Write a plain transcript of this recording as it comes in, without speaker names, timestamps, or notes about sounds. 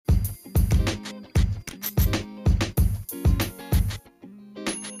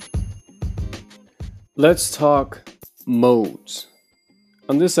Let's talk modes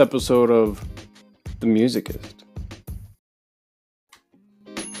on this episode of The Music-ist.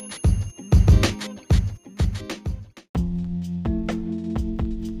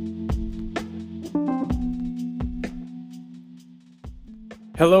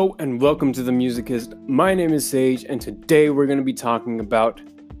 Hello and welcome to The Music-ist. My name is Sage and today we're going to be talking about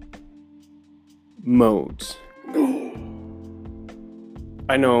modes.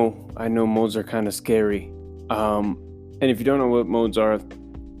 I know modes are kind of scary. And if you don't know what modes are,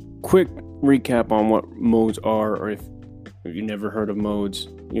 quick recap on what modes are, or if you never heard of modes,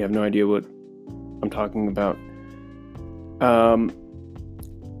 you have no idea what I'm talking about.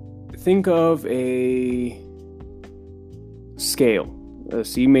 Think of a scale, a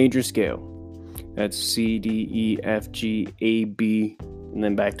C major scale. That's C, D, E, F, G, A, B, and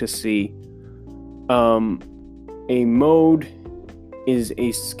then back to C. A mode is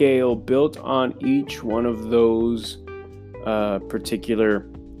a scale built on each one of those particular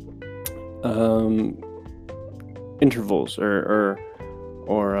intervals or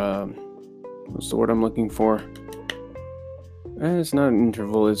what's the word I'm looking for? It's not an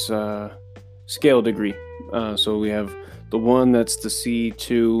interval, it's scale degree. So we have the 1 that's the C,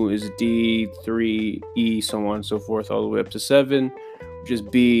 2 is D, 3 E, so on and so forth, all the way up to 7, which is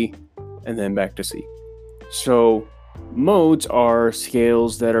B, and then back to C. So modes are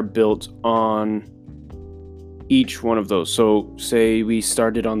scales that are built on each one of those. So say we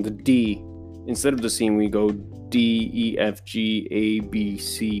started on the D. Instead of the C, we go D, E, F, G, A, B,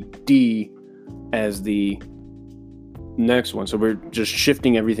 C, D as the next one. So we're just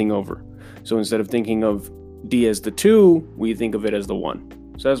shifting everything over. So instead of thinking of D as the 2, we think of it as the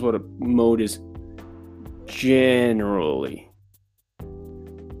 1. So that's what a mode is generally.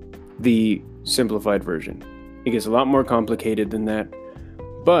 The simplified version. It gets a lot more complicated than that.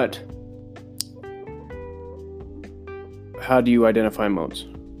 But how do you identify modes?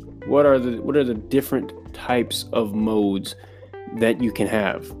 What are the different types of modes that you can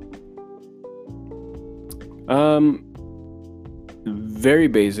have? Very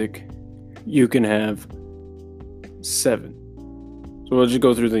basic. You can have 7. So we'll just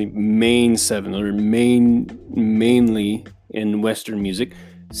go through the main 7, or mainly in Western music,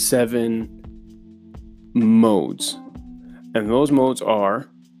 7 modes. And those modes are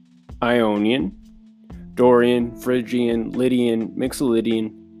Ionian, Dorian, Phrygian, Lydian,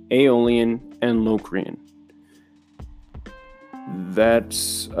 Mixolydian, Aeolian, and Locrian.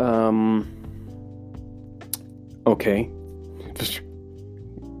 That's okay.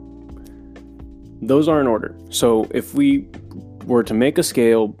 Those are in order. So if we were to make a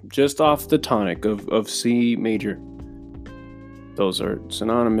scale just off the tonic of C major, those are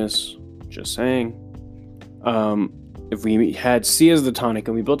synonymous, just saying. If we had C as the tonic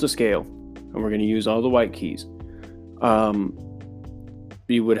and we built a scale, and we're going to use all the white keys,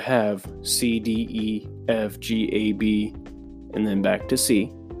 we would have C, D, E, F, G, A, B, and then back to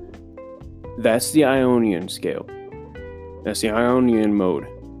C. That's the Ionian scale. That's the Ionian mode.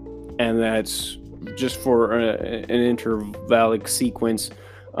 And that's just for an intervallic sequence,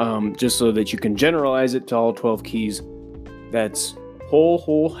 just so that you can generalize it to all 12 keys. That's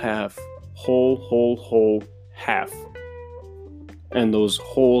whole, half, whole, half. And those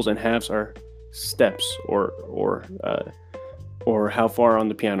wholes and halves are steps or how far on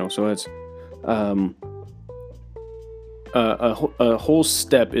the piano. So it's a whole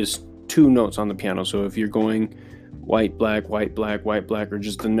step is 2 notes on the piano. So if you're going white, black, or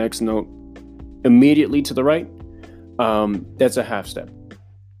just the next note immediately to the right, that's a half step.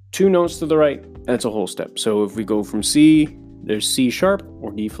 2 notes to the right, that's a whole step. So if we go from C, there's C sharp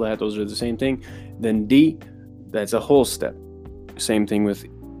or D flat, those are the same thing. Then D, that's a whole step. Same thing with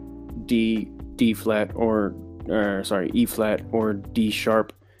D flat E flat or D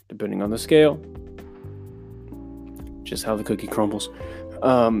sharp, depending on the scale. Just how the cookie crumbles.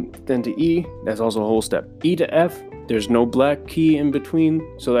 Then to E, that's also a whole step. E to F, there's no black key in between,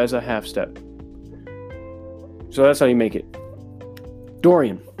 so that's a half step. So that's how you make it.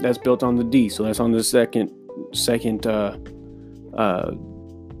 Dorian, that's built on the D, so that's on the second I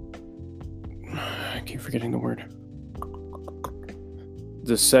keep forgetting the word.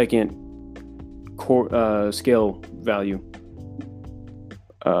 The second scale value.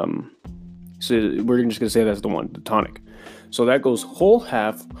 So we're just gonna say that's the one, the tonic. So that goes whole,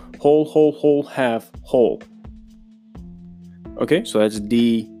 half, whole, half, whole. Okay, so that's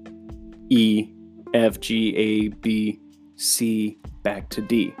D, E, F, G, A, B, C, back to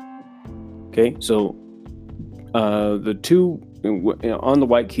D. Okay, so the 2 on the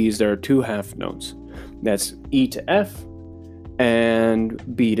white keys, there are 2 half notes. That's E to F and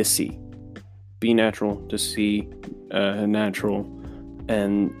B to C. B natural to C natural,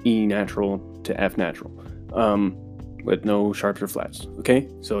 and E natural to F natural, with no sharps or flats. Okay,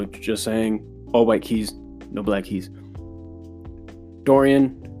 so just saying all white keys, no black keys.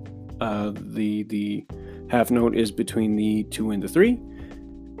 Dorian, the half note is between the 2 and the 3,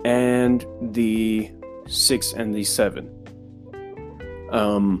 and the 6 and the 7.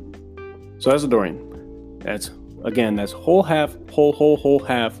 So that's a Dorian. That's whole, half, whole,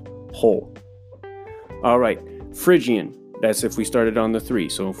 half, whole. All right, Phrygian. That's if we started on the 3.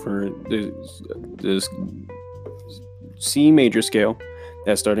 So for the C major scale,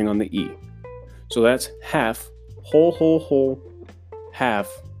 that's starting on the E. So that's half, whole, half,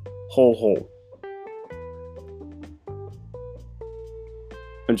 whole.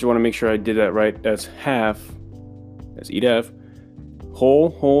 I just want to make sure I did that right. That's half, that's E to F, whole,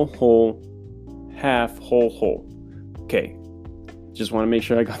 half, whole. Okay, just want to make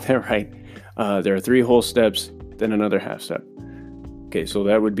sure I got that right. There are 3 whole steps, then another half step. Okay, so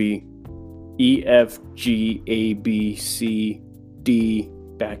that would be E, F, G, A, B, C, D,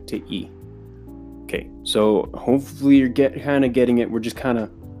 back to E. Okay, so hopefully you're kind of getting it. We're just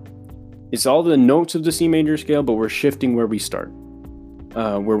it's all the notes of the C major scale, but we're shifting where we start,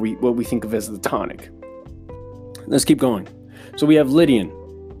 what we think of as the tonic. Let's keep going. So we have Lydian.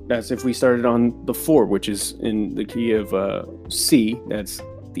 That's if we started on the 4, which is in the key of C. That's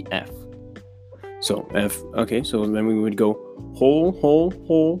the F. So F. Okay, so then we would go whole,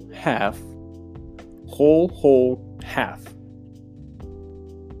 half, whole, half.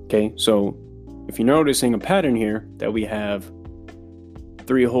 Okay, so if you're noticing a pattern here, that we have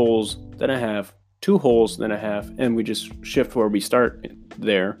 3 wholes, then a half, 2 wholes, then a half, and we just shift where we start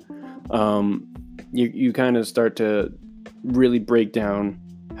there. You kind of start to really break down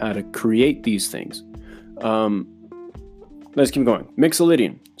how to create these things. Let's keep going.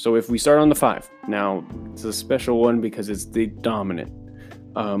 Mixolydian. So if we start on the 5, now it's a special one because it's the dominant.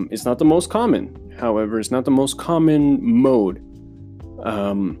 It's not the most common. However, it's not the most common mode.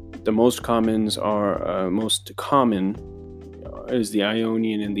 The most common is the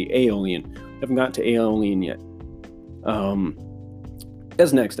Ionian and the Aeolian. I haven't got to Aeolian yet.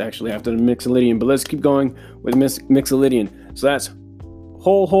 That's next, actually, after the Mixolydian. But let's keep going with Mixolydian. So that's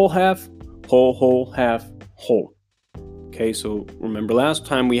whole, half, whole, half, whole. Okay, so remember last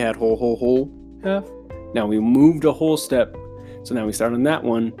time we had whole, half. Now we moved a whole step. So now we start on that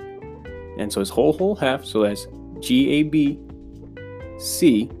one. And so it's whole, half. So that's G, A, B,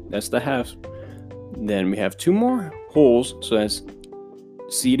 C. That's the halves. Then we have 2 more wholes. So that's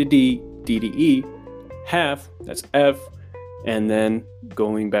C to D, D to E, half. That's F. And then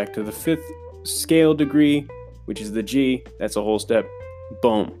going back to the 5th scale degree, which is the G. That's a whole step.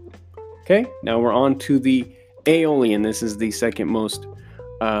 Boom. Okay, now we're on to the Aeolian. This is the second most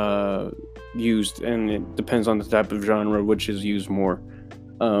used, and it depends on the type of genre which is used more.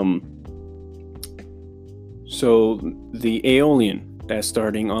 So the Aeolian, that's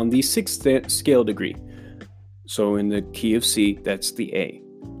starting on the 6th scale degree. So in the key of C, that's the A.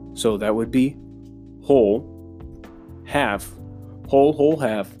 So that would be whole, half, whole,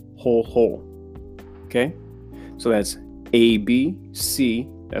 half, whole. Okay? So that's A, B, C,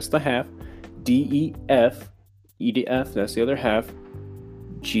 that's the half, D, E, F, E to F, that's the other half,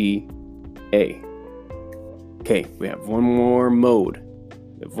 G, A. Okay, we have one more mode.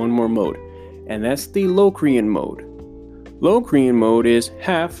 And that's the Locrian mode. Locrian mode is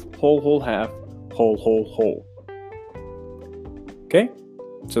half, whole, half, whole. Okay?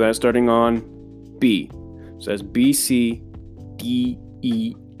 So that's starting on B. So that's B, C, D,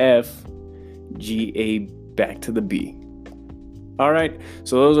 E, F, G, A, back to the B. All right,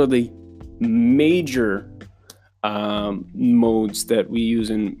 so those are the major modes that we use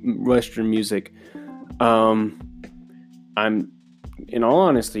in Western music. I'm, in all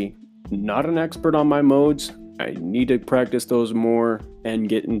honesty, not an expert on my modes. I need to practice those more and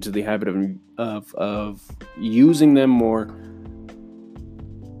get into the habit of using them more.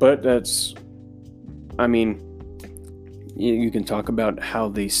 But that's, you can talk about how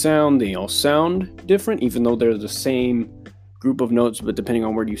they sound. They all sound different, even though they're the same group of notes, but depending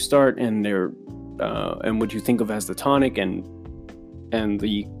on where you start and and what you think of as the tonic and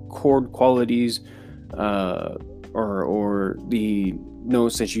the chord qualities, or the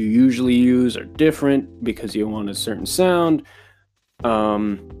notes that you usually use are different because you want a certain sound.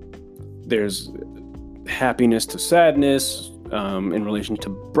 There's happiness to sadness, in relation to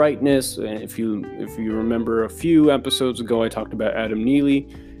brightness. And if you remember a few episodes ago, I talked about Adam Neely,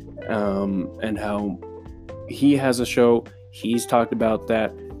 and how he has a show. He's talked about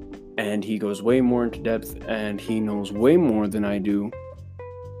that, and he goes way more into depth, and he knows way more than I do.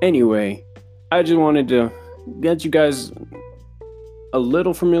 Anyway, I just wanted to get you guys a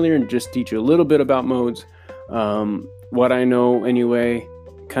little familiar and just teach you a little bit about modes. What I know anyway,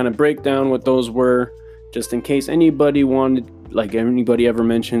 kind of break down what those were, just in case anybody ever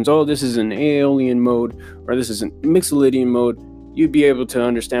mentions, oh, this is an Aeolian mode or this is a Mixolydian mode, you'd be able to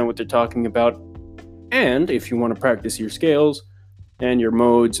understand what they're talking about. And if you want to practice your scales and your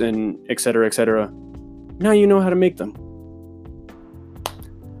modes and etc., now you know how to make them.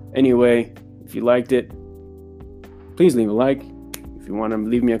 Anyway, if you liked it, please leave a like. If you want to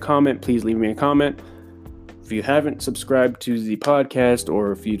leave me a comment, please leave me a comment. If you haven't subscribed to the podcast,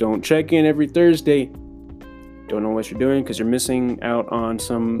 or if you don't check in every Thursday, don't know what you're doing because you're missing out on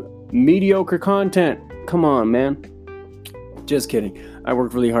some mediocre content. Come on, man. Just kidding. I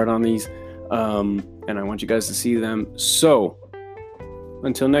work really hard on these, and I want you guys to see them. So,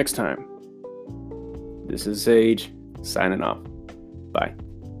 until next time, this is Sage signing off. Bye.